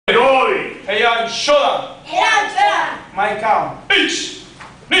and shoulder. My count. Each,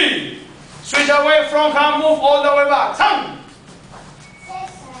 knee. Switch away from hand, move all the way back. Thumb.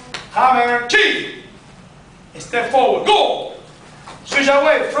 Hammer, chi. Step forward, go. Switch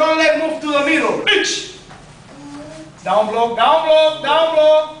away, front leg move to the middle. Each. Down block, down block, down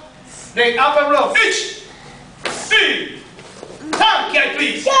block. Then upper block. Each. See. Thumb, kick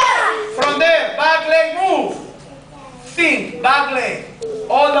please. From there, back leg move. Think, back leg.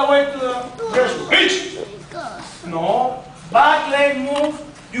 All the way to the breast. Reach. No. Back leg move.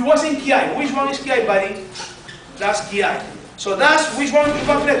 You wasn't kiai. Which one is kiai, buddy? That's kiai. So that's which one is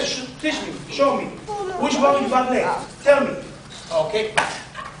back leg. Teach me. Show me. Which one is back leg? Tell me. Okay.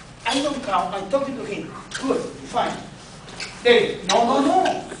 I don't count. I'm talking to him. Good. Fine. There. No, no,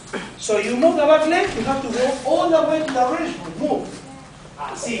 no. So you move the back leg. You have to go all the way to the wrist. Move.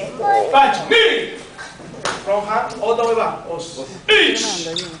 See. Punch. Knee. Front hand all the way back. Each.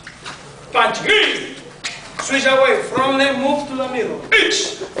 Punch. Knee. Switch away. Front leg move to the middle.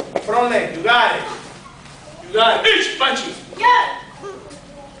 Each. Front leg. You got it. You got it. Each. Punching. Yeah.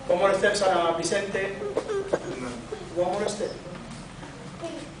 One more step, Sarah Vicente. One more step.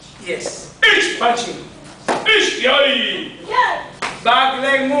 Yes. Each. Punching. Each. Yeah. Back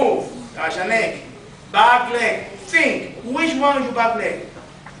leg move. Touch your neck. Back leg. Think. Which one is your back leg?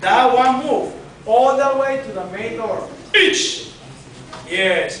 That one move. All the way to the main door. Each.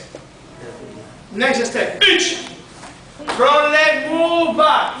 Yes. Next step. Each. Front leg move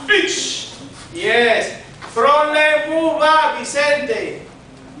back. Each. Yes. Front leg move back, Vicente.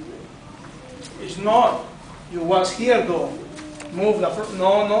 It's not. You was here though. Move the front.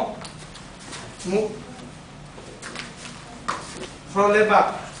 No, no. Move. Front leg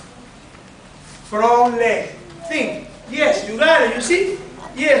back. Front leg. Think. Yes, you got it. You see?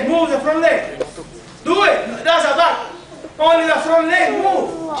 Yes, move the front leg. Do it. That's a back. Only the front leg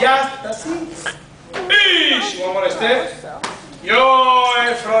move. Just that's it. Each. One more step. Yo,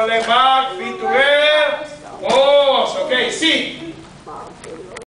 front leg back, feet together. Oh, okay. See.